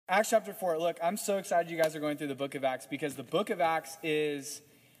Acts chapter 4. Look, I'm so excited you guys are going through the book of Acts because the book of Acts is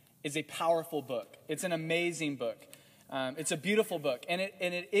a powerful book. It's an amazing book. It's a beautiful book. And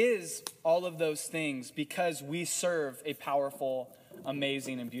it is all of those things because we serve a powerful,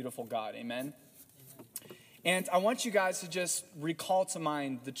 amazing, and beautiful God. Amen? And I want you guys to just recall to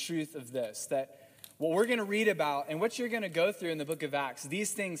mind the truth of this, that what we're going to read about and what you're going to go through in the book of Acts,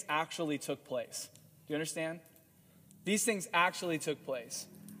 these things actually took place. Do you understand? These things actually took place.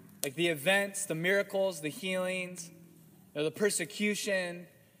 Like the events, the miracles, the healings, the persecution.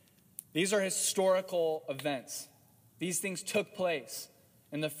 These are historical events. These things took place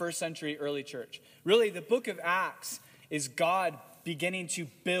in the first century early church. Really, the book of Acts is God beginning to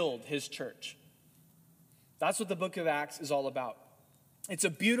build his church. That's what the book of Acts is all about. It's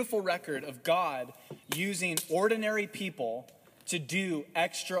a beautiful record of God using ordinary people to do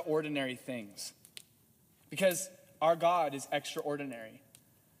extraordinary things. Because our God is extraordinary.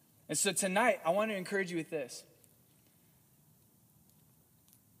 And so tonight, I want to encourage you with this.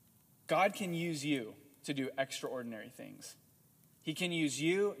 God can use you to do extraordinary things. He can use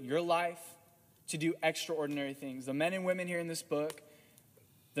you, your life, to do extraordinary things. The men and women here in this book,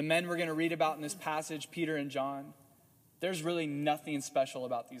 the men we're going to read about in this passage, Peter and John, there's really nothing special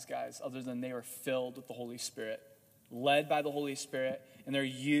about these guys other than they were filled with the Holy Spirit, led by the Holy Spirit, and they're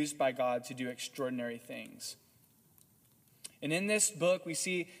used by God to do extraordinary things. And in this book, we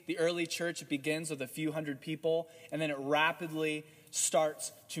see the early church. It begins with a few hundred people, and then it rapidly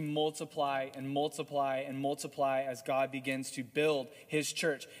starts to multiply and multiply and multiply as God begins to build his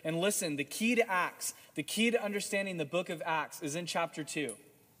church. And listen, the key to Acts, the key to understanding the book of Acts is in chapter 2.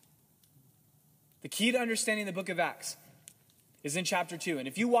 The key to understanding the book of Acts is in chapter 2. And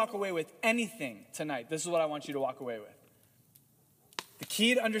if you walk away with anything tonight, this is what I want you to walk away with. The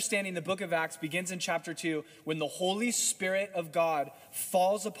key to understanding the book of Acts begins in chapter 2 when the Holy Spirit of God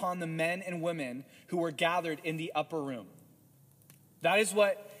falls upon the men and women who were gathered in the upper room. That is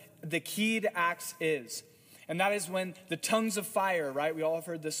what the key to Acts is. And that is when the tongues of fire, right? We all have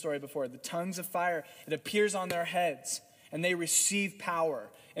heard this story before. The tongues of fire, it appears on their heads and they receive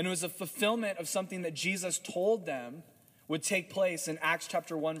power. And it was a fulfillment of something that Jesus told them would take place in Acts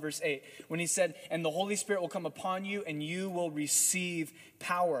chapter 1, verse 8, when he said, and the Holy Spirit will come upon you and you will receive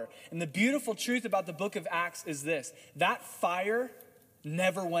power. And the beautiful truth about the book of Acts is this, that fire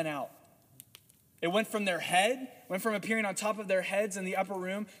never went out. It went from their head, went from appearing on top of their heads in the upper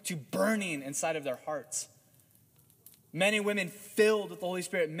room to burning inside of their hearts. Men and women filled with the Holy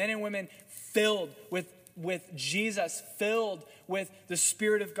Spirit, men and women filled with Jesus, filled with the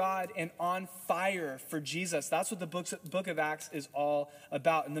Spirit of God and on fire for Jesus. That's what the book of Acts is all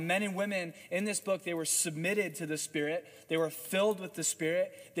about. And the men and women in this book, they were submitted to the Spirit. They were filled with the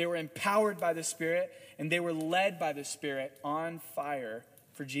Spirit. They were empowered by the Spirit. And they were led by the Spirit on fire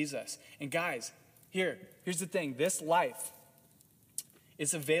for Jesus. And guys, here's the thing. This life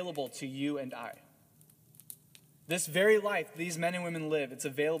is available to you and I. This very life these men and women live, it's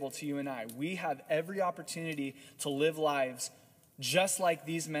available to you and I. We have every opportunity to live lives just like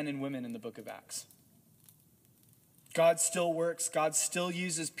these men and women in the book of Acts. God still works. God still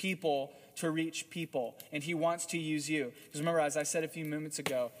uses people to reach people, and he wants to use you. Because remember, as I said a few moments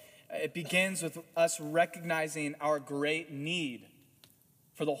ago, it begins with us recognizing our great need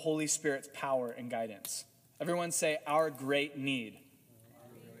for the Holy Spirit's power and guidance. Everyone say, our great need.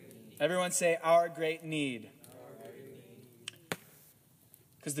 Everyone say, our great need.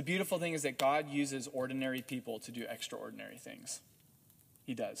 Because the beautiful thing is that God uses ordinary people to do extraordinary things.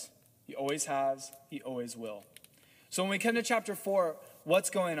 He does. He always has. He always will. So when we come to chapter 4,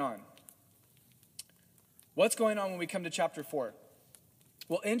 what's going on? What's going on when we come to chapter 4?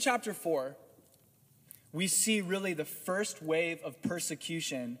 Well, in chapter 4, we see really the first wave of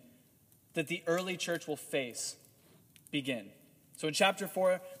persecution that the early church will face begin. So in chapter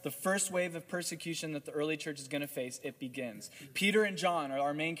 4, the first wave of persecution that the early church is going to face, it begins. Peter and John are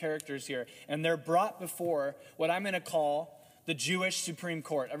our main characters here, and they're brought before what I'm going to call the Jewish Supreme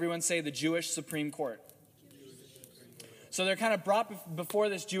Court. Everyone say the Jewish Supreme Court. So they're kind of brought before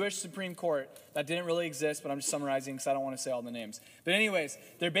this Jewish Supreme Court that didn't really exist, but I'm just summarizing because I don't want to say all the names. But anyways,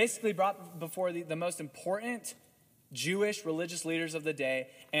 they're basically brought before the most important Jewish religious leaders of the day,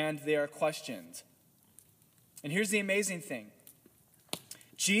 and they are questioned. And here's the amazing thing.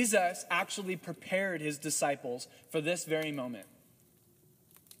 Jesus actually prepared his disciples for this very moment.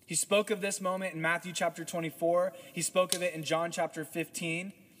 He spoke of this moment in Matthew chapter 24. He spoke of it in John chapter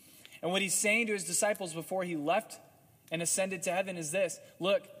 15. And what he's saying to his disciples before he left and ascended to heaven is this.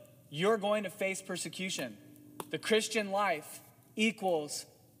 Look, you're going to face persecution. The Christian life equals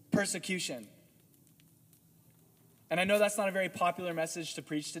persecution. And I know that's not a very popular message to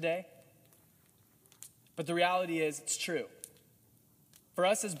preach today, but the reality is it's true. For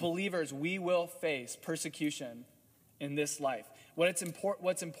us as believers, we will face persecution in this life. What's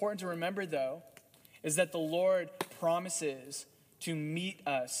important to remember, though, is that the Lord promises to meet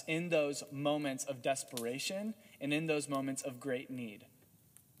us in those moments of desperation and in those moments of great need.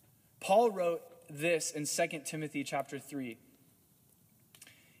 Paul wrote this in 2 Timothy chapter 3.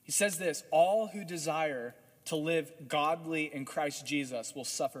 He says this, all who desire to live godly in Christ Jesus will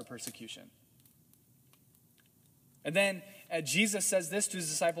suffer persecution. And then Jesus says this to his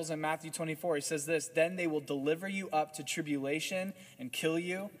disciples in Matthew 24. He says this, then they will deliver you up to tribulation and kill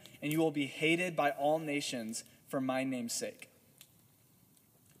you, and you will be hated by all nations for my name's sake.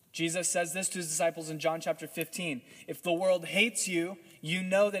 Jesus says this to his disciples in John chapter 15. If the world hates you, you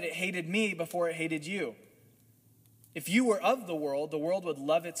know that it hated me before it hated you. If you were of the world would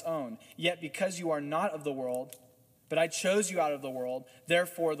love its own. Yet because you are not of the world, but I chose you out of the world,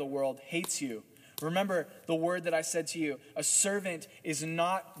 therefore the world hates you. Remember the word that I said to you, a servant is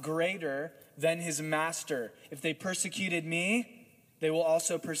not greater than his master. If they persecuted me, they will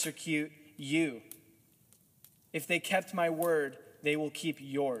also persecute you. If they kept my word, they will keep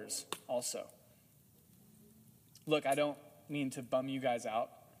yours also. Look, I don't mean to bum you guys out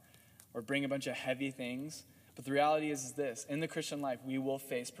or bring a bunch of heavy things, but the reality is this. In the Christian life, we will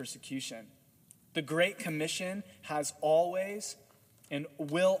face persecution. The Great Commission has always and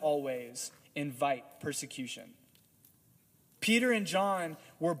will always invite persecution. Peter and John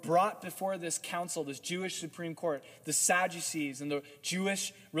were brought before this council, this Jewish Supreme Court, the Sadducees and the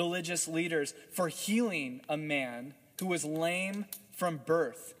Jewish religious leaders for healing a man who was lame from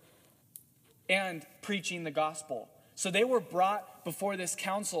birth and preaching the gospel. So they were brought before this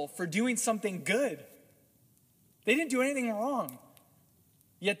council for doing something good. They didn't do anything wrong.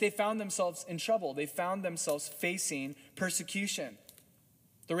 Yet they found themselves in trouble. They found themselves facing persecution.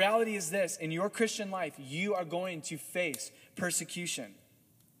 The reality is this, in your Christian life, you are going to face persecution.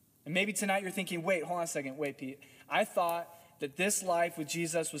 And maybe tonight you're thinking, wait, hold on a second. Wait, Pete. I thought that this life with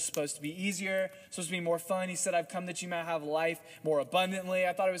Jesus was supposed to be easier, supposed to be more fun. He said, I've come that you might have life more abundantly.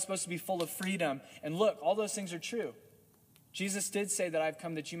 I thought it was supposed to be full of freedom. And look, all those things are true. Jesus did say that I've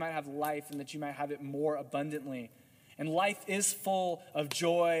come that you might have life and that you might have it more abundantly. And life is full of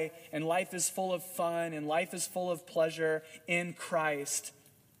joy, and life is full of fun, and life is full of pleasure in Christ.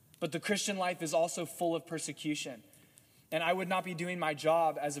 But the Christian life is also full of persecution. And I would not be doing my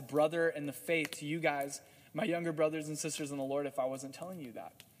job as a brother in the faith to you guys, my younger brothers and sisters in the Lord, if I wasn't telling you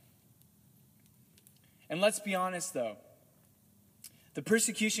that. And let's be honest, though. The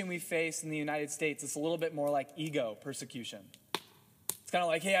persecution we face in the United States is a little bit more like ego persecution. It's kind of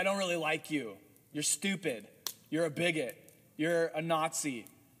like, hey, I don't really like you. You're stupid. You're a bigot. You're a Nazi.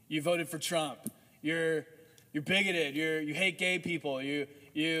 You voted for Trump. You're bigoted. You hate gay people.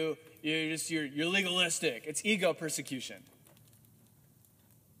 You're legalistic. It's ego persecution.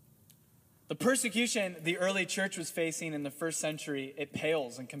 The persecution the early church was facing in the first century, it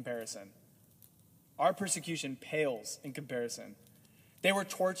pales in comparison. Our persecution pales in comparison. They were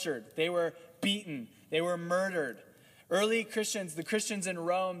tortured. They were beaten. They were murdered. Early Christians, the Christians in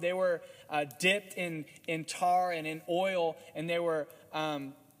Rome, they were dipped in tar and in oil, and they were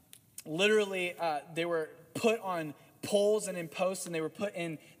they were put on poles and in posts, and they were put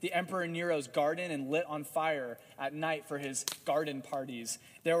in the Emperor Nero's garden and lit on fire at night for his garden parties.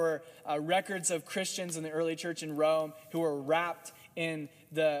 There were records of Christians in the early church in Rome who were wrapped in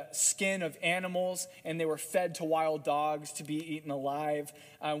the skin of animals, and they were fed to wild dogs to be eaten alive.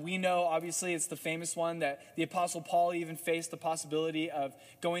 We know, obviously, it's the famous one that the Apostle Paul even faced the possibility of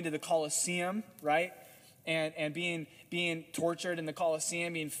going to the Colosseum, right? And being tortured in the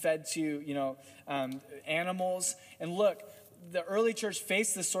Colosseum, being fed to, animals. And look, the early church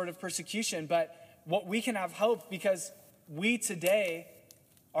faced this sort of persecution, but what we can have hope because we today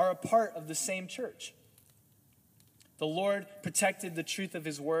are a part of the same church. The Lord protected the truth of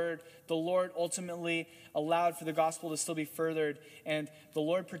his word. The Lord ultimately allowed for the gospel to still be furthered. And the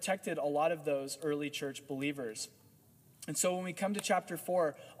Lord protected a lot of those early church believers. And so when we come to chapter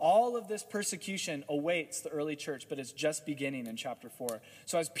 4, all of this persecution awaits the early church, but it's just beginning in chapter 4.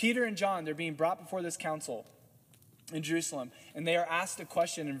 So as Peter and John, they're being brought before this council in Jerusalem, and they are asked a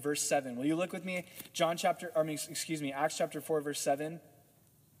question in verse 7. Will you look with me? Acts chapter 4, verse 7.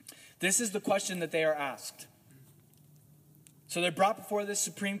 This is the question that they are asked. So they're brought before this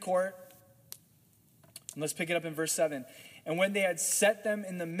Supreme Court. And let's pick it up in verse 7. And when they had set them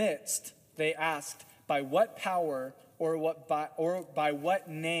in the midst, they asked, by what power or by what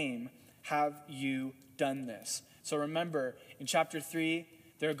name have you done this? So remember, in chapter 3,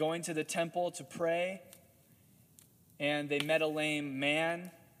 they're going to the temple to pray. and they met a lame man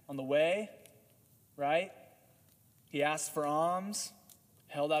on the way, right? He asked for alms,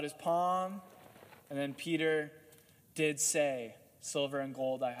 held out his palm, and then Peter did say, silver and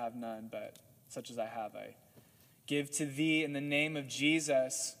gold I have none, but such as I have I give to thee. In the name of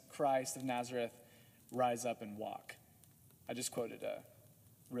Jesus Christ of Nazareth, rise up and walk. I just quoted a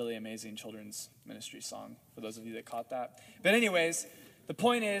really amazing children's ministry song for those of you that caught that. But anyways, the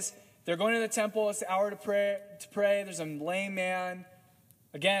point is, they're going to the temple. It's the hour to pray. There's a lame man.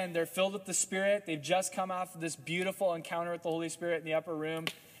 Again, they're filled with the Spirit. They've just come off of this beautiful encounter with the Holy Spirit in the upper room.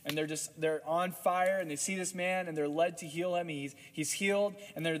 And they're on fire, and they see this man, and they're led to heal him. He's healed,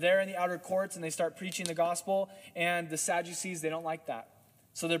 and they're there in the outer courts, and they start preaching the gospel. And the Sadducees, they don't like that.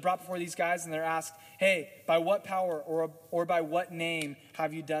 So they're brought before these guys, and they're asked, hey, by what power or by what name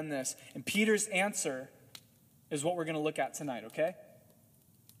have you done this? And Peter's answer is what we're going to look at tonight, okay?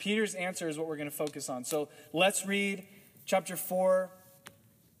 Peter's answer is what we're going to focus on. So let's read chapter 4,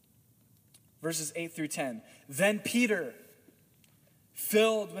 verses 8 through 10. Then Peter,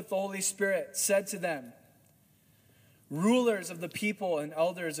 filled with the Holy Spirit, said to them, rulers of the people and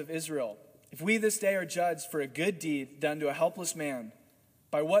elders of Israel, if we this day are judged for a good deed done to a helpless man,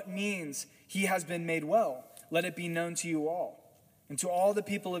 by what means he has been made well, let it be known to you all, and to all the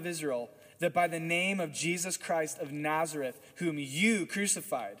people of Israel, that by the name of Jesus Christ of Nazareth, whom you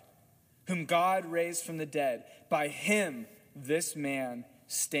crucified, whom God raised from the dead, by him this man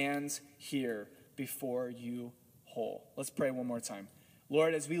stands here before you whole. Let's pray one more time.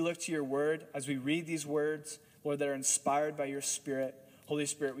 Lord, as we look to your word, as we read these words, Lord, that are inspired by your Spirit, Holy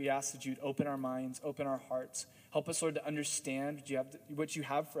Spirit, we ask that you'd open our minds, open our hearts. Help us, Lord, to understand what you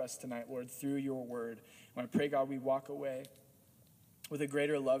have for us tonight, Lord, through your word. And I pray, God, we walk away with a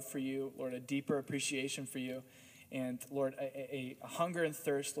greater love for you, Lord, a deeper appreciation for you, and, Lord, a hunger and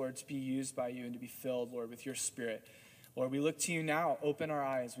thirst, Lord, to be used by you and to be filled, Lord, with your Spirit. Lord, we look to you now. Open our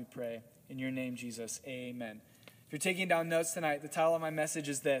eyes, we pray. In your name, Jesus, amen. If you're taking down notes tonight, the title of my message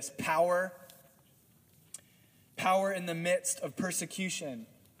is this: Power in the midst of persecution.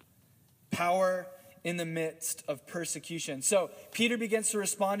 Power in the midst of persecution. So Peter begins to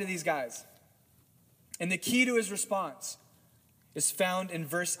respond to these guys. And the key to his response is found in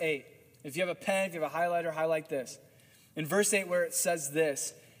verse 8. If you have a pen, if you have a highlighter, highlight this. In verse 8 where it says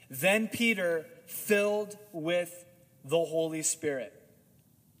this, then Peter filled with the Holy Spirit.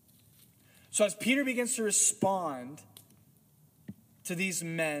 So as Peter begins to respond to these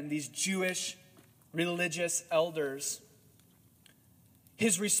men, these Jewish religious elders,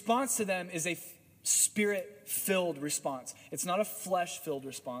 his response to them is a Spirit-filled response. It's not a flesh-filled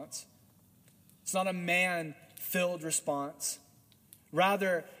response. It's not a man-filled response.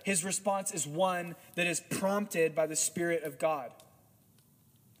 Rather, his response is one that is prompted by the Spirit of God.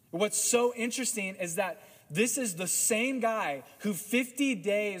 What's so interesting is that this is the same guy who 50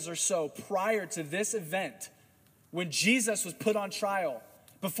 days or so prior to this event, when Jesus was put on trial,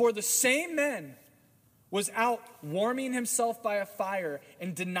 before the same men, was out warming himself by a fire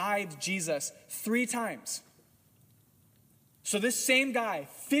and denied Jesus 3 times. So this same guy,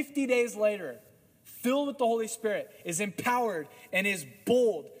 50 days later, filled with the Holy Spirit, is empowered and is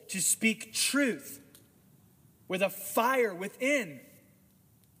bold to speak truth with a fire within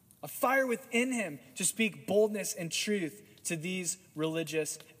him to speak boldness and truth to these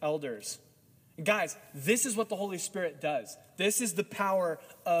religious elders. And guys, this is what the Holy Spirit does. This is the power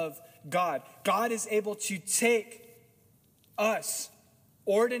of God. God is able to take us,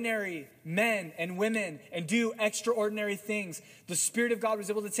 ordinary men and women, and do extraordinary things. The Spirit of God was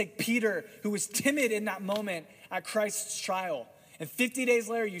able to take Peter, who was timid in that moment at Christ's trial. And 50 days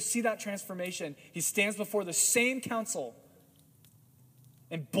later, you see that transformation. He stands before the same council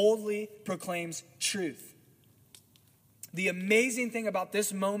and boldly proclaims truth. The amazing thing about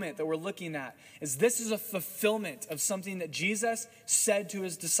this moment that we're looking at is this is a fulfillment of something that Jesus said to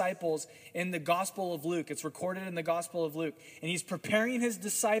his disciples in the Gospel of Luke. It's recorded in the Gospel of Luke. And he's preparing his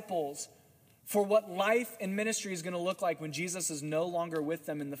disciples for what life and ministry is going to look like when Jesus is no longer with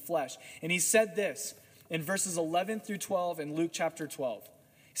them in the flesh. And he said this in verses 11 through 12 in Luke chapter 12.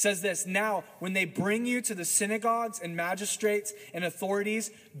 He says this, now, when they bring you to the synagogues and magistrates and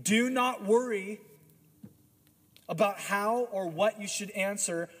authorities, do not worry about how or what you should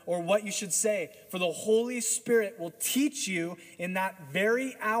answer or what you should say. For the Holy Spirit will teach you in that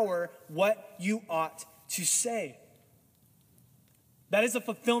very hour what you ought to say. That is a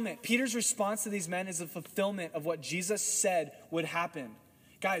fulfillment. Peter's response to these men is a fulfillment of what Jesus said would happen.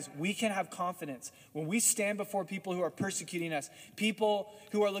 Guys, we can have confidence. When we stand before people who are persecuting us, people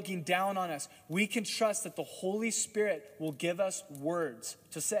who are looking down on us, we can trust that the Holy Spirit will give us words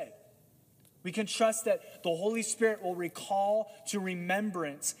to say. We can trust that the Holy Spirit will recall to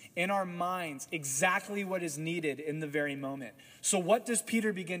remembrance in our minds exactly what is needed in the very moment. So what does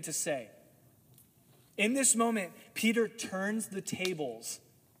Peter begin to say? In this moment, Peter turns the tables.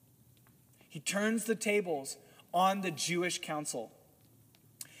 He turns the tables on the Jewish council.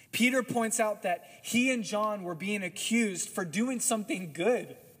 Peter points out that he and John were being accused for doing something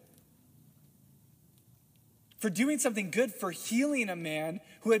good. For doing something good, for healing a man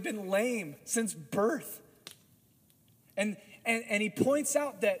who had been lame since birth. And he points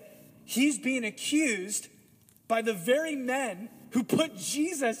out that he's being accused by the very men who put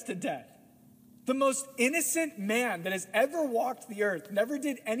Jesus to death. The most innocent man that has ever walked the earth, never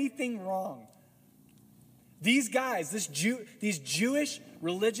did anything wrong. These guys, these Jewish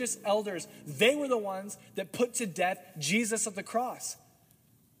religious elders, they were the ones that put to death Jesus at the cross.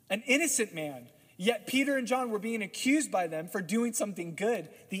 An innocent man. Yet Peter and John were being accused by them for doing something good.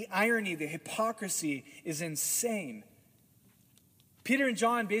 The irony, the hypocrisy is insane. Peter and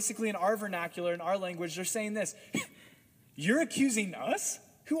John, basically in our vernacular, in our language, they're saying this. You're accusing us?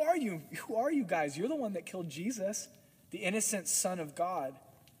 Who are you? Who are you guys? You're the one that killed Jesus, the innocent Son of God.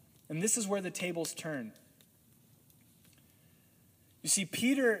 And this is where the tables turn. You see,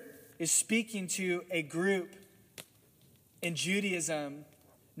 Peter is speaking to a group in Judaism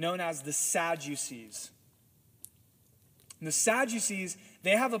known as the Sadducees. And the Sadducees,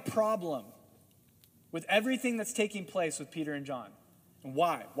 they have a problem with everything that's taking place with Peter and John. And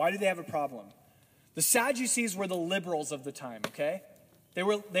why? Why do they have a problem? The Sadducees were the liberals of the time, okay? They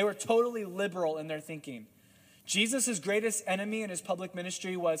were totally liberal in their thinking. Jesus' greatest enemy in his public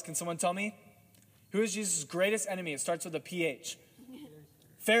ministry was, can someone tell me? Who is Jesus' greatest enemy? It starts with a PH.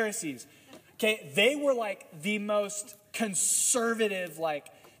 Pharisees. Okay, they were like the most conservative,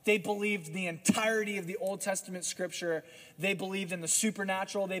 they believed the entirety of the Old Testament scripture. They believed in the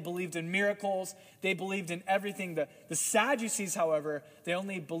supernatural. They believed in miracles. They believed in everything. The Sadducees, however, they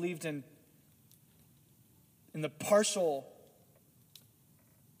only believed in the partial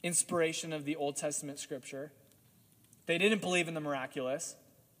inspiration of the Old Testament scripture. They didn't believe in the miraculous.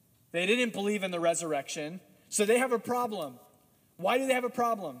 They didn't believe in the resurrection. So they have a problem. Why do they have a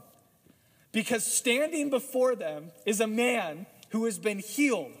problem? Because standing before them is a man who has been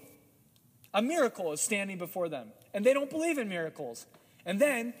healed. A miracle is standing before them. And they don't believe in miracles. And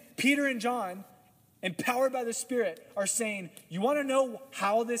then Peter and John, empowered by the Spirit, are saying, you want to know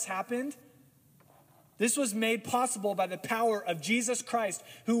how this happened? This was made possible by the power of Jesus Christ,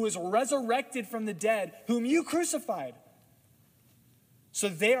 who was resurrected from the dead, whom you crucified. So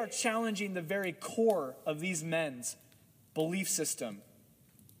they are challenging the very core of these men's belief system.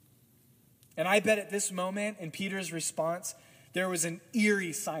 And I bet at this moment, in Peter's response, there was an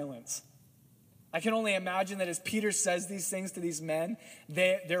eerie silence. I can only imagine that as Peter says these things to these men,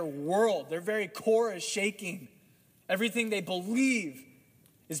 their world, their very core is shaking. Everything they believe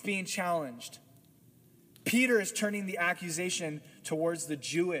is being challenged. Peter is turning the accusation towards the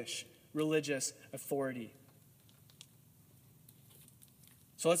Jewish religious authority.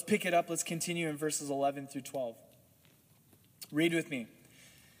 So let's pick it up. Let's continue in verses 11 through 12. Read with me.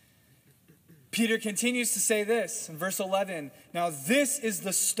 Peter continues to say this in verse 11. Now this is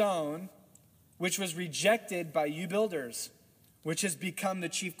the stone which was rejected by you builders, which has become the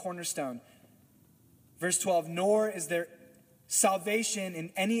chief cornerstone. Verse 12, nor is there salvation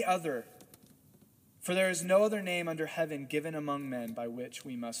in any other, for there is no other name under heaven given among men by which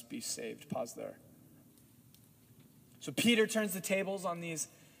we must be saved. Pause there. So Peter turns the tables on these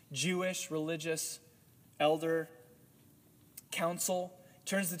Jewish religious elder council,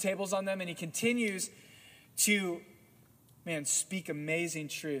 turns the tables on them, and he continues to, speak amazing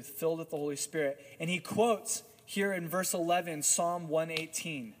truth, filled with the Holy Spirit. And he quotes here in verse 11, Psalm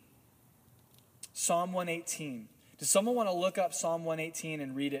 118. Psalm 118. Does someone want to look up Psalm 118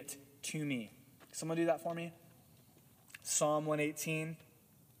 and read it to me? Can someone do that for me? Psalm 118.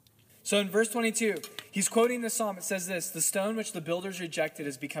 So in verse 22, he's quoting the psalm. It says this, the stone which the builders rejected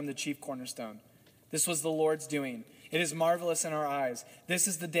has become the chief cornerstone. This was the Lord's doing. It is marvelous in our eyes. This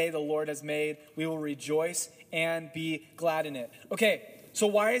is the day the Lord has made. We will rejoice and be glad in it. Okay, so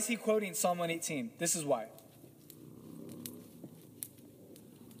why is he quoting Psalm 118? This is why.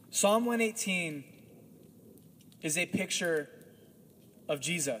 Psalm 118 is a picture of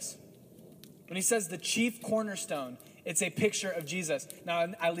Jesus. When he says the chief cornerstone, it's a picture of Jesus. Now,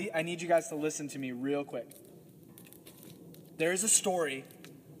 I need you guys to listen to me real quick. There is a story.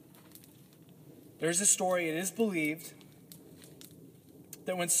 It is believed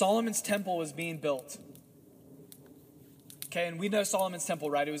that when Solomon's temple was being built, okay, and we know Solomon's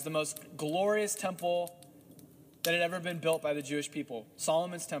temple, right? It was the most glorious temple that had ever been built by the Jewish people.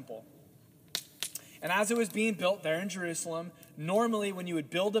 Solomon's temple. And as it was being built there in Jerusalem, normally when you would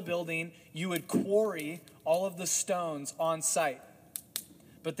build a building, you would quarry all of the stones on site.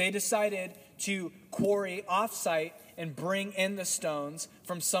 But they decided to quarry off-site and bring in the stones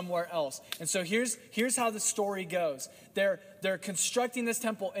from somewhere else. And so here's how the story goes. They're constructing this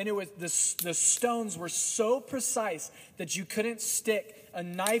temple, and the stones were so precise that you couldn't stick a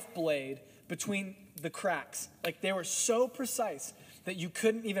knife blade between the cracks. Like, they were so precise that you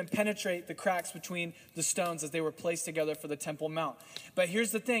couldn't even penetrate the cracks between the stones as they were placed together for the Temple Mount. But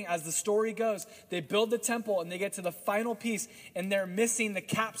here's the thing, as the story goes, they build the temple and they get to the final piece and they're missing the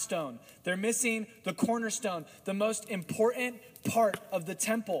capstone. They're missing the cornerstone, the most important part of the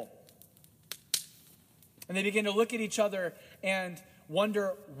temple. And they begin to look at each other and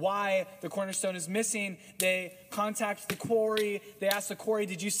wonder why the cornerstone is missing. They contact the quarry. They ask the quarry,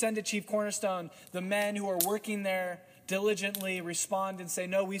 did you send a chief cornerstone? The men who are working there diligently respond and say,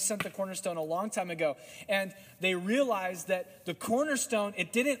 no, we sent the cornerstone a long time ago. And they realize that the cornerstone,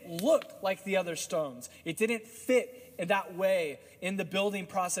 it didn't look like the other stones. It didn't fit in that way in the building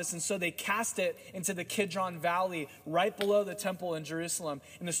process. And so they cast it into the Kidron Valley right below the temple in Jerusalem.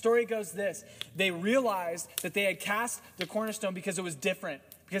 And the story goes this. They realized that they had cast the cornerstone because it was different,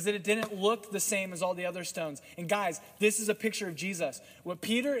 because it didn't look the same as all the other stones. And guys, this is a picture of Jesus. What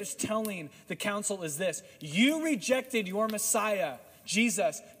Peter is telling the council is this: you rejected your Messiah,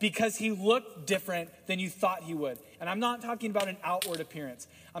 Jesus, because he looked different than you thought he would. And I'm not talking about an outward appearance.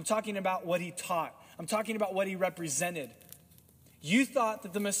 I'm talking about what he taught. I'm talking about what he represented. You thought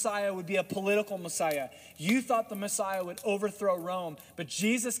that the Messiah would be a political Messiah. You thought the Messiah would overthrow Rome. But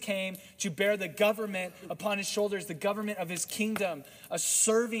Jesus came to bear the government upon his shoulders, the government of his kingdom, a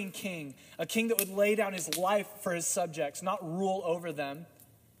serving king, a king that would lay down his life for his subjects, not rule over them.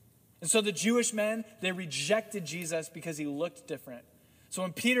 And so the Jewish men, they rejected Jesus because he looked different. So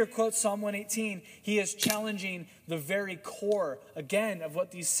when Peter quotes Psalm 118, he is challenging the very core, again, of what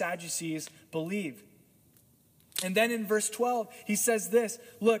these Sadducees believe. And then in verse 12, he says this: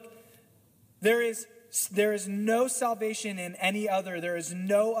 look, there is no salvation in any other. There is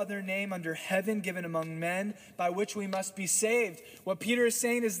no other name under heaven given among men by which we must be saved. What Peter is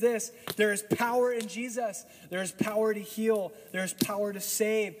saying is this: there is power in Jesus. There is power to heal. There is power to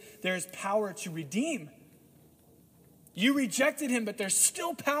save. There is power to redeem. You rejected him, but there's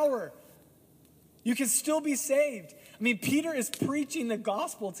still power. You can still be saved. I mean, Peter is preaching the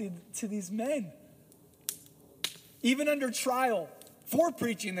gospel to these men. Even under trial, for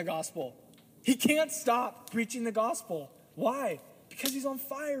preaching the gospel. He can't stop preaching the gospel. Why? Because he's on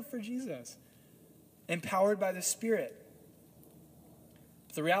fire for Jesus. Empowered by the Spirit.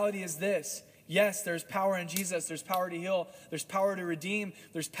 But the reality is this: yes, there's power in Jesus. There's power to heal. There's power to redeem.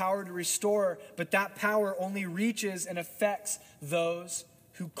 There's power to restore. But that power only reaches and affects those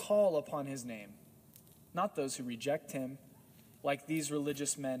who call upon his name. Not those who reject him, like these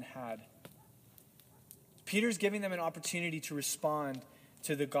religious men had. Peter's giving them an opportunity to respond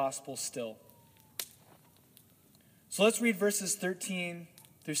to the gospel still. So let's read verses 13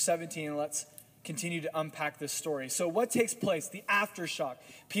 through 17 and let's continue to unpack this story. So what takes place? The aftershock.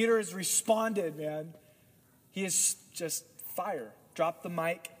 Peter has responded, man. He is just fire. Drop the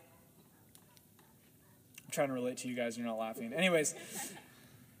mic. I'm trying to relate to you guys. You're not laughing. Anyways.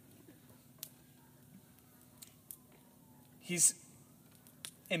 He's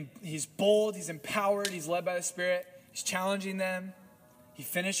bold, he's empowered, he's led by the Spirit, he's challenging them. He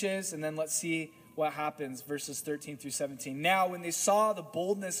finishes, and then let's see what happens, verses 13 through 17. Now, when they saw the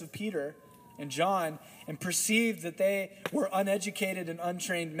boldness of Peter and John and perceived that they were uneducated and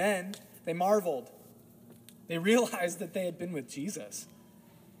untrained men, they marveled. They realized that they had been with Jesus.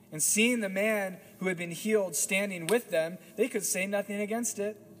 And seeing the man who had been healed standing with them, they could say nothing against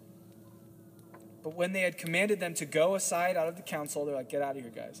it. But when they had commanded them to go aside out of the council, they're like, get out of here,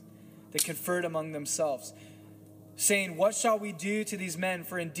 guys. They conferred among themselves, saying, what shall we do to these men?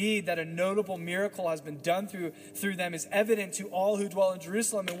 For indeed that a notable miracle has been done through them is evident to all who dwell in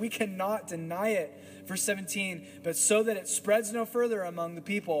Jerusalem, and we cannot deny it. Verse 17, but so that it spreads no further among the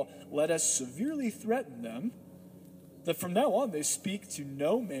people, let us severely threaten them, that from now on they speak to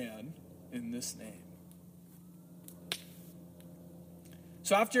no man in this name.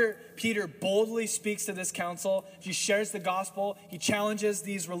 So after Peter boldly speaks to this council, he shares the gospel, he challenges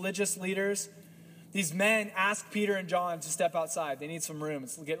these religious leaders. These men ask Peter and John to step outside. They need some room.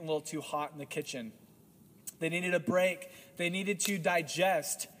 It's getting a little too hot in the kitchen. They needed a break. They needed to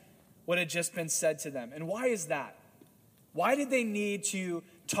digest what had just been said to them. And why is that? Why did they need to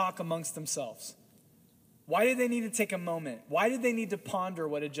talk amongst themselves? Why did they need to take a moment? Why did they need to ponder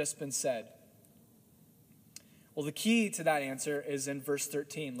what had just been said? Well, the key to that answer is in verse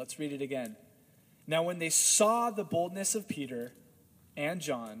 13. Let's read it again. Now when they saw the boldness of Peter and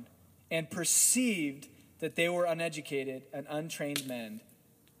John and perceived that they were uneducated and untrained men,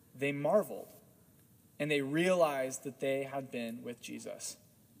 they marveled, and they realized that they had been with Jesus.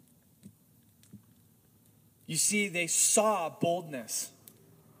 You see, they saw boldness.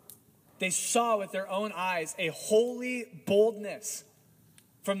 They saw with their own eyes a holy boldness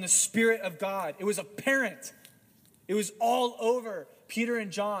from the Spirit of God. It was apparent. It was all over Peter and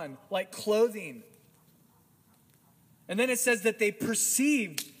John like clothing. And then it says that they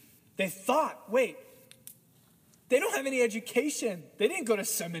perceived, they thought, wait, they don't have any education. They didn't go to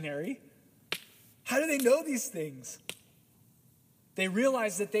seminary. How do they know these things? They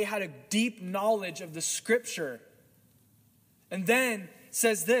realized that they had a deep knowledge of the Scripture. And then it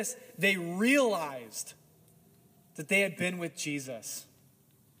says this, they realized that they had been with Jesus.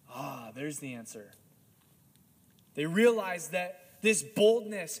 There's the answer. They realized that this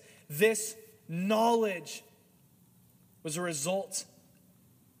boldness, this knowledge was a result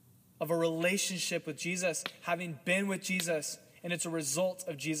of a relationship with Jesus, having been with Jesus, and it's a result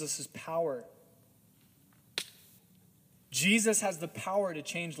of Jesus' power. Jesus has the power to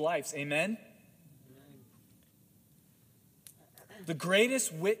change lives. Amen? The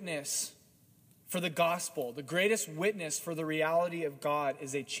greatest witness for the gospel, the greatest witness for the reality of God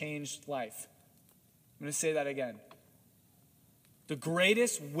is a changed life. I'm going to say that again. The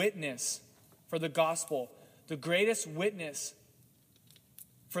greatest witness for the gospel, the greatest witness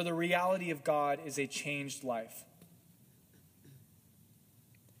for the reality of God is a changed life.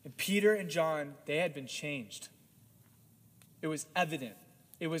 And Peter and John, they had been changed. It was evident.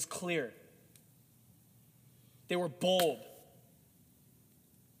 It was clear. They were bold.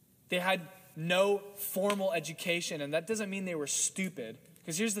 They had no formal education, and that doesn't mean they were stupid.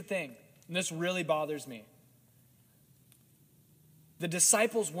 Because here's the thing, and this really bothers me. The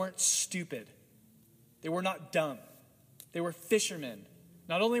disciples weren't stupid. They were not dumb. They were fishermen.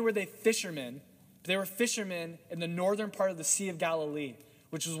 Not only were they fishermen, but they were fishermen in the northern part of the Sea of Galilee,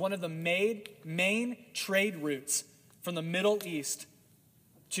 which was one of the main trade routes from the Middle East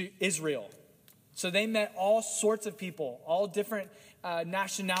to Israel. So they met all sorts of people, all different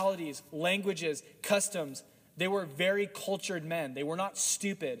nationalities, languages, customs. They were very cultured men. They were not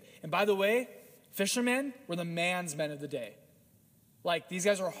stupid. And by the way, fishermen were the man's men of the day. Like, these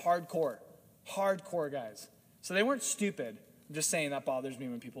guys were hardcore guys. So they weren't stupid. I'm just saying that bothers me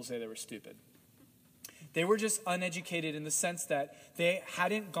when people say they were stupid. They were just uneducated in the sense that they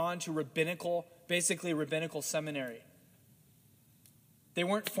hadn't gone to basically rabbinical seminary. They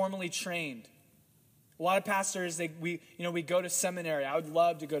weren't formally trained. A lot of pastors, we go to seminary. I would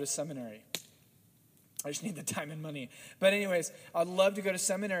love to go to seminary. I just need the time and money. But anyways, I'd love to go to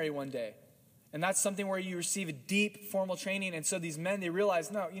seminary one day. And that's something where you receive a deep formal training. And so these men, they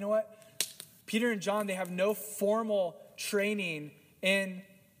realize, no, you know what? Peter and John, they have no formal training in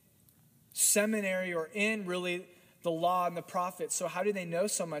seminary or in really the law and the prophets. So how do they know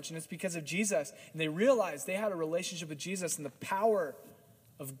so much? And it's because of Jesus. And they realized they had a relationship with Jesus, and the power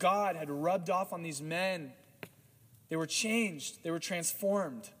of God had rubbed off on these men. They were changed. They were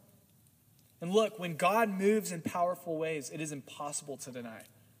transformed. And look, when God moves in powerful ways, it is impossible to deny.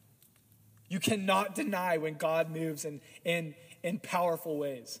 You cannot deny when God moves in powerful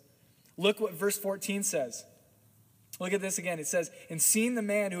ways. Look what verse 14 says. Look at this again. It says, and seeing the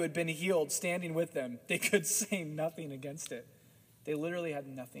man who had been healed standing with them, they could say nothing against it. They literally had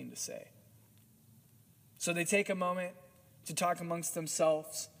nothing to say. So they take a moment to talk amongst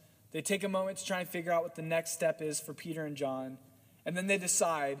themselves. They take a moment to try and figure out what the next step is for Peter and John. And then they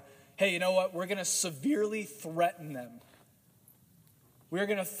decide, hey, you know what? We're going to severely threaten them. We're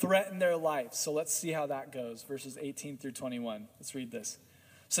going to threaten their lives. So let's see how that goes. Verses 18 through 21. Let's read this.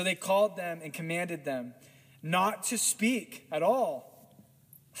 So they called them and commanded them not to speak at all,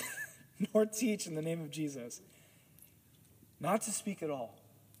 nor teach in the name of Jesus. Not to speak at all.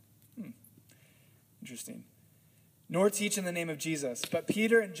 Interesting. Nor teach in the name of Jesus. But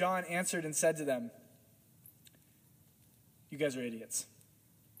Peter and John answered and said to them, you guys are idiots.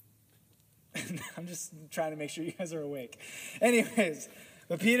 I'm just trying to make sure you guys are awake. Anyways,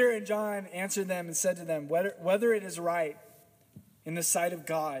 but Peter and John answered them and said to them, whether it is right in the sight of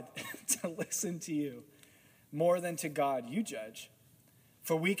God to listen to you more than to God, you judge.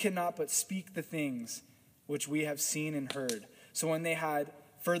 For we cannot but speak the things which we have seen and heard. So when they had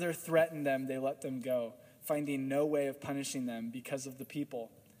further threatened them, they let them go, finding no way of punishing them because of the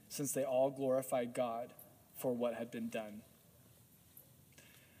people, since they all glorified God for what had been done.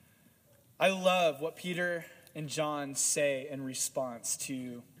 I love what Peter and John say in response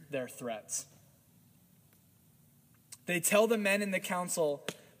to their threats. They tell the men in the council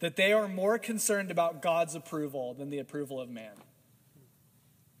that they are more concerned about God's approval than the approval of man.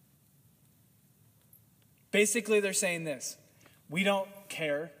 Basically, they're saying this: we don't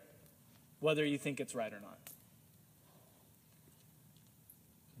care whether you think it's right or not.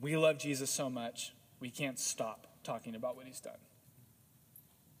 We love Jesus so much, we can't stop talking about what he's done.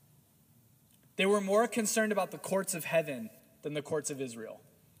 They were more concerned about the courts of heaven than the courts of Israel.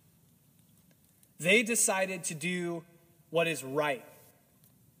 They decided to do what is right,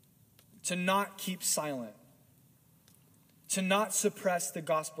 to not keep silent, to not suppress the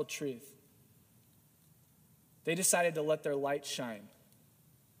gospel truth. They decided to let their light shine.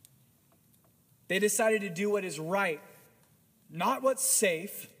 They decided to do what is right, not what's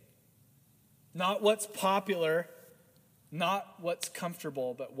safe, not what's popular, not what's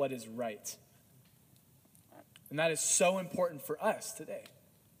comfortable, but what is right. And that is so important for us today.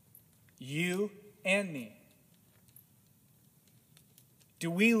 You and me.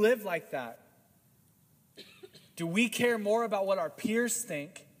 Do we live like that? Do we care more about what our peers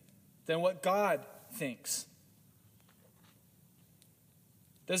think than what God thinks?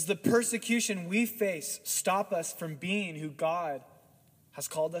 Does the persecution we face stop us from being who God has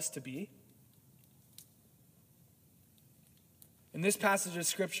called us to be? In this passage of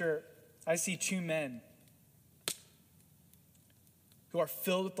Scripture, I see two men who are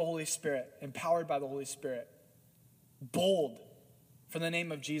filled with the Holy Spirit, empowered by the Holy Spirit, bold for the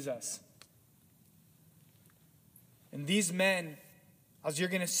name of Jesus. And these men, as you're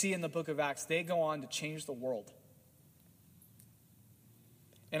going to see in the book of Acts, they go on to change the world.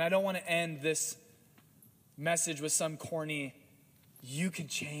 And I don't want to end this message with some corny, you can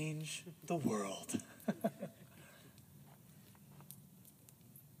change the world.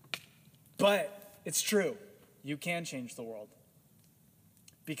 But it's true. You can change the world.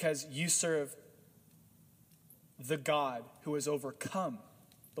 Because you serve the God who has overcome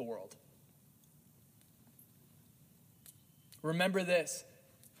the world. Remember this: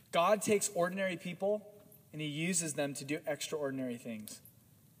 God takes ordinary people and he uses them to do extraordinary things.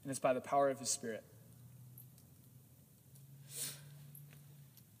 And it's by the power of his Spirit.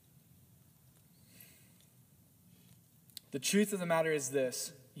 The truth of the matter is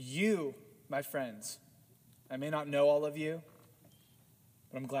this: you, my friends, I may not know all of you,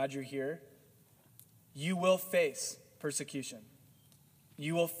 but I'm glad you're here. You will face persecution.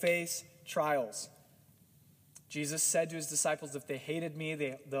 You will face trials. Jesus said to his disciples, if they hated me,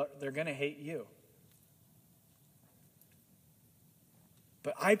 they're going to hate you.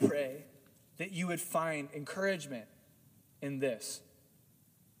 But I pray that you would find encouragement in this.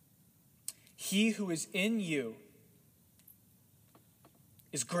 He who is in you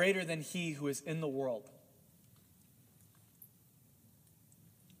is greater than he who is in the world.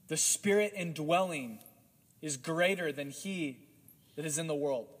 The Spirit indwelling is greater than he that is in the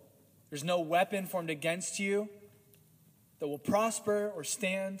world. There's no weapon formed against you that will prosper or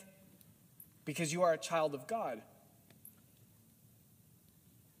stand because you are a child of God.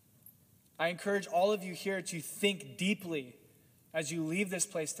 I encourage all of you here to think deeply as you leave this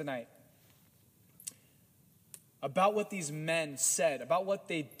place tonight about what these men said, about what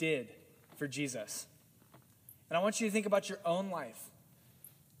they did for Jesus. And I want you to think about your own life.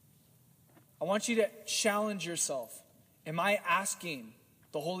 I want you to challenge yourself. Am I asking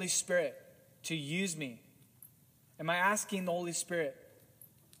the Holy Spirit to use me? Am I asking the Holy Spirit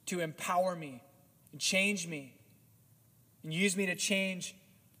to empower me and change me and use me to change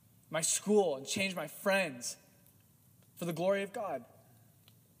my school and change my friends for the glory of God?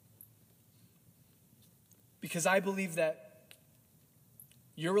 Because I believe that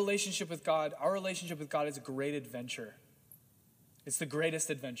your relationship with God, our relationship with God, is a great adventure. It's the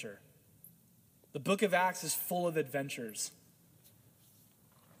greatest adventure. The book of Acts is full of adventures,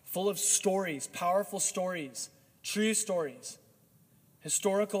 full of stories, powerful stories, true stories,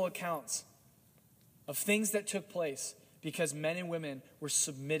 historical accounts of things that took place because men and women were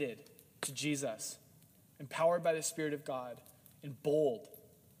submitted to Jesus, empowered by the Spirit of God, and bold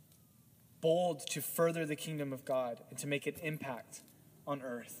to further the kingdom of God and to make an impact on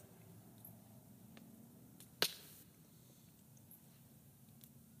earth.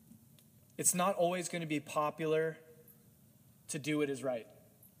 It's not always going to be popular to do what is right.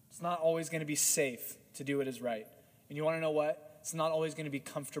 It's not always going to be safe to do what is right. And you want to know what? It's not always going to be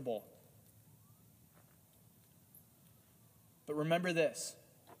comfortable. But remember this: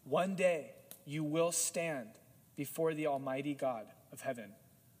 one day you will stand before the Almighty God of heaven.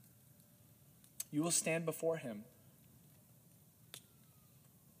 You will stand before him.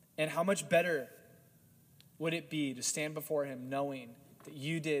 And how much better would it be to stand before him knowing that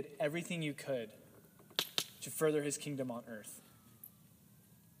you did everything you could to further his kingdom on earth?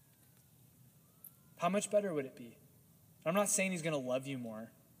 How much better would it be? I'm not saying he's going to love you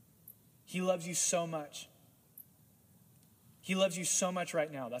more. He loves you so much. He loves you so much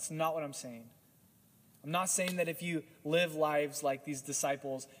right now. That's not what I'm saying. I'm not saying that if you live lives like these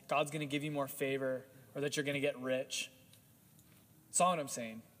disciples, God's going to give you more favor or that you're going to get rich. That's not what I'm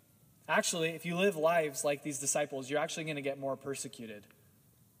saying. Actually, if you live lives like these disciples, you're actually going to get more persecuted.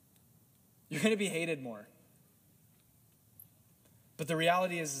 You're going to be hated more. But the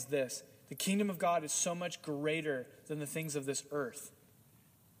reality is this. The kingdom of God is so much greater than the things of this earth.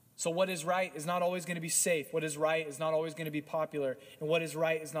 So what is right is not always going to be safe. What is right is not always going to be popular. And what is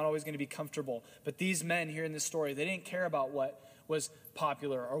right is not always going to be comfortable. But these men here in this story, they didn't care about what was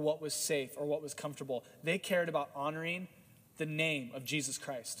popular or what was safe or what was comfortable. They cared about honoring the name of Jesus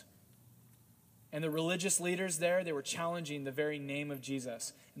Christ. And the religious leaders there, they were challenging the very name of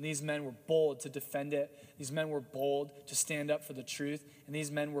Jesus. And these men were bold to defend it. These men were bold to stand up for the truth. And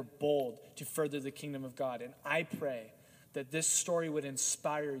these men were bold to further the kingdom of God. And I pray that this story would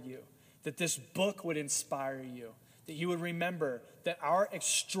inspire you, that this book would inspire you, that you would remember that our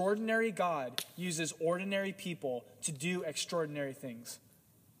extraordinary God uses ordinary people to do extraordinary things.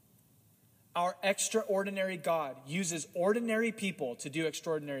 Our extraordinary God uses ordinary people to do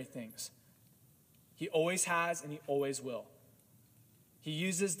extraordinary things. He always has and he always will. He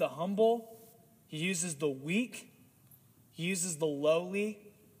uses the humble, he uses the weak, he uses the lowly.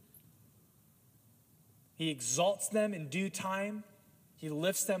 He exalts them in due time. He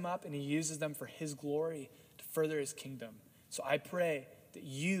lifts them up and he uses them for his glory to further his kingdom. So I pray that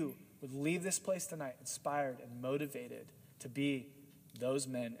you would leave this place tonight inspired and motivated to be those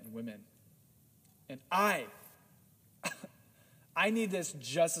men and women. And I need this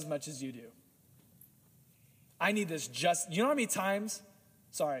just as much as you do. I need this you know how many times,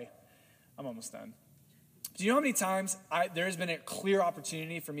 sorry, I'm almost done. Do you know how many times there has been a clear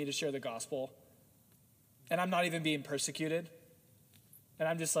opportunity for me to share the gospel and I'm not even being persecuted? And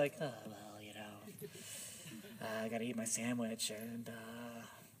I'm just like, oh, well, you know, I got to eat my sandwich. And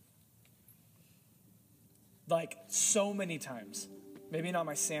like so many times, maybe not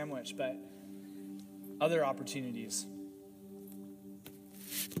my sandwich, but other opportunities.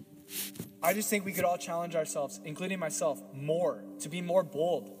 I just think we could all challenge ourselves, including myself, more, to be more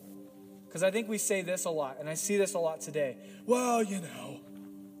bold. Because I think we say this a lot, and I see this a lot today. Well, you know,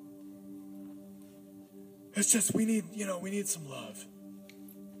 it's just we need some love.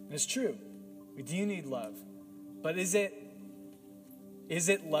 And it's true. We do need love. But is it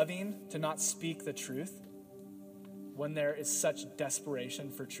loving to not speak the truth when there is such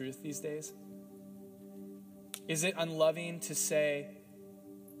desperation for truth these days? Is it unloving to say,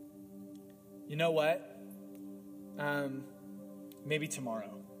 you know what? Maybe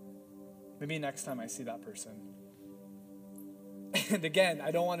tomorrow. Maybe next time I see that person. And again,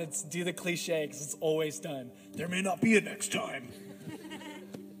 I don't want to do the cliche because it's always done. There may not be a next time.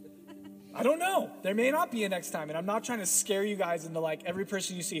 I don't know. There may not be a next time. And I'm not trying to scare you guys into like every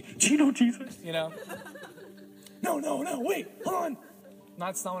person you see, do you know Jesus? You know? No, wait, hold on.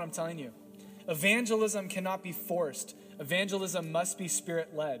 That's not what I'm telling you. Evangelism cannot be forced. Evangelism must be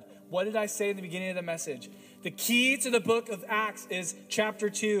Spirit-led. What did I say in the beginning of the message? The key to the book of Acts is chapter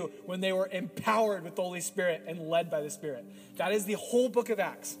 2, when they were empowered with the Holy Spirit and led by the Spirit. That is the whole book of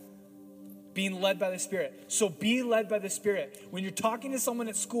Acts, being led by the Spirit. So be led by the Spirit. When you're talking to someone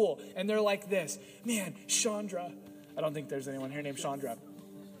at school and they're like this, man, Chandra, I don't think there's anyone here named Chandra.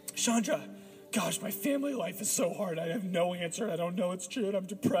 Chandra, gosh, my family life is so hard. I have no answer. I don't know it's true. And I'm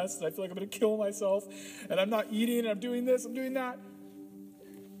depressed. And I feel like I'm going to kill myself. And I'm not eating. And I'm doing this. I'm doing that.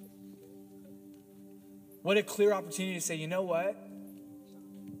 What a clear opportunity to say, you know what?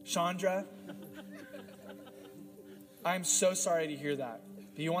 Chandra, I'm so sorry to hear that.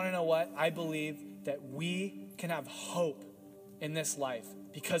 But you want to know what? I believe that we can have hope in this life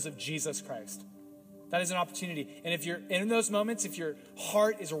because of Jesus Christ. That is an opportunity. And if you're in those moments, if your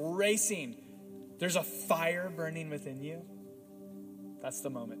heart is racing, there's a fire burning within you, that's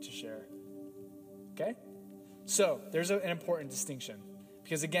the moment to share. Okay? So, there's an important distinction.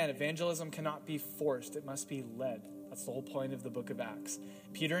 Because again, evangelism cannot be forced. It must be led. That's the whole point of the book of Acts.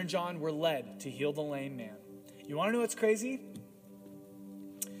 Peter and John were led to heal the lame man. You want to know what's crazy?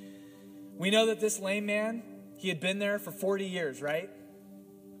 We know that this lame man, he had been there for 40 years, right?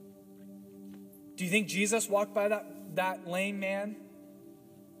 Do you think Jesus walked by that lame man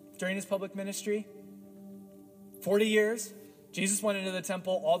during his public ministry? 40 years. Jesus went into the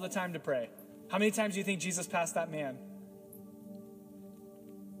temple all the time to pray. How many times do you think Jesus passed that man?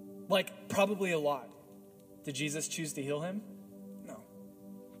 Like, probably a lot. Did Jesus choose to heal him?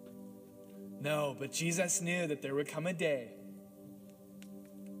 No, but Jesus knew that there would come a day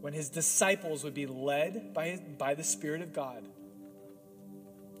when his disciples would be led by the Spirit of God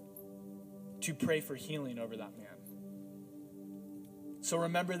to pray for healing over that man. So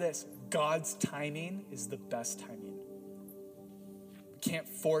remember this, God's timing is the best timing. We can't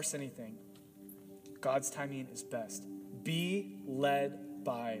force anything. God's timing is best. Be led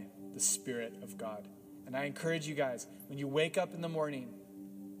by the Spirit of God. And I encourage you guys, when you wake up in the morning,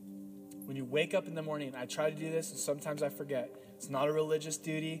 I try to do this, and sometimes I forget. It's not a religious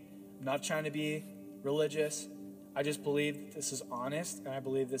duty. I'm not trying to be religious. I just believe that this is honest, and I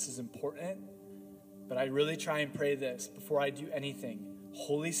believe this is important. But I really try and pray this before I do anything.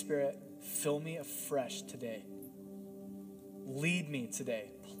 Holy Spirit, fill me afresh today. Lead me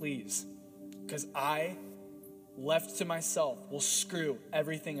today, please. Because I, left to myself, will screw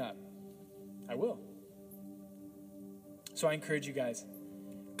everything up. I will. So I encourage you guys.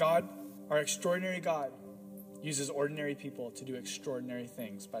 God, our extraordinary God, uses ordinary people to do extraordinary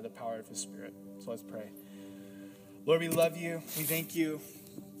things by the power of his Spirit. So let's pray. Lord, we love you. We thank you.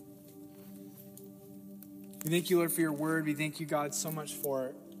 We thank you, Lord, for your word. We thank you, God, so much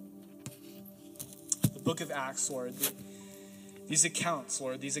for the book of Acts, Lord. These accounts,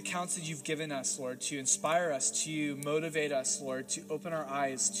 Lord, these accounts that you've given us, Lord, to inspire us, to motivate us, Lord, to open our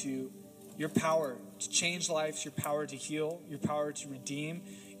eyes to your power to change lives, your power to heal, your power to redeem,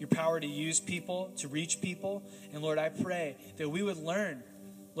 your power to use people, to reach people. And Lord, I pray that we would learn,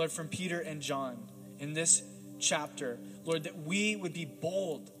 Lord, from Peter and John in this chapter, Lord, that we would be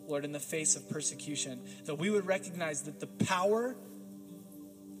bold, Lord, in the face of persecution, that we would recognize that the power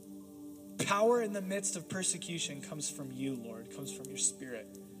in the midst of persecution comes from you, Lord, comes from your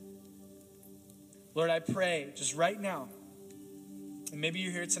Spirit. Lord, I pray just right now, and maybe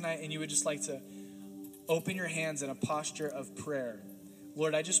you're here tonight and you would just like to open your hands in a posture of prayer.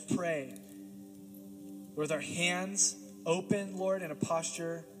 Lord, I just pray, Lord, with our hands open, Lord, in a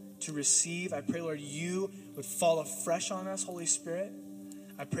posture to receive. I pray, Lord, you would fall afresh on us, Holy Spirit.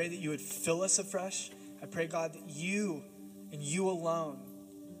 I pray that you would fill us afresh. I pray, God, that you and you alone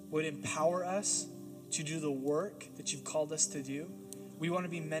would empower us to do the work that you've called us to do. We want to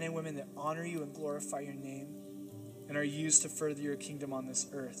be men and women that honor you and glorify your name and are used to further your kingdom on this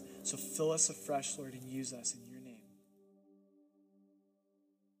earth. So fill us afresh, Lord, and use us.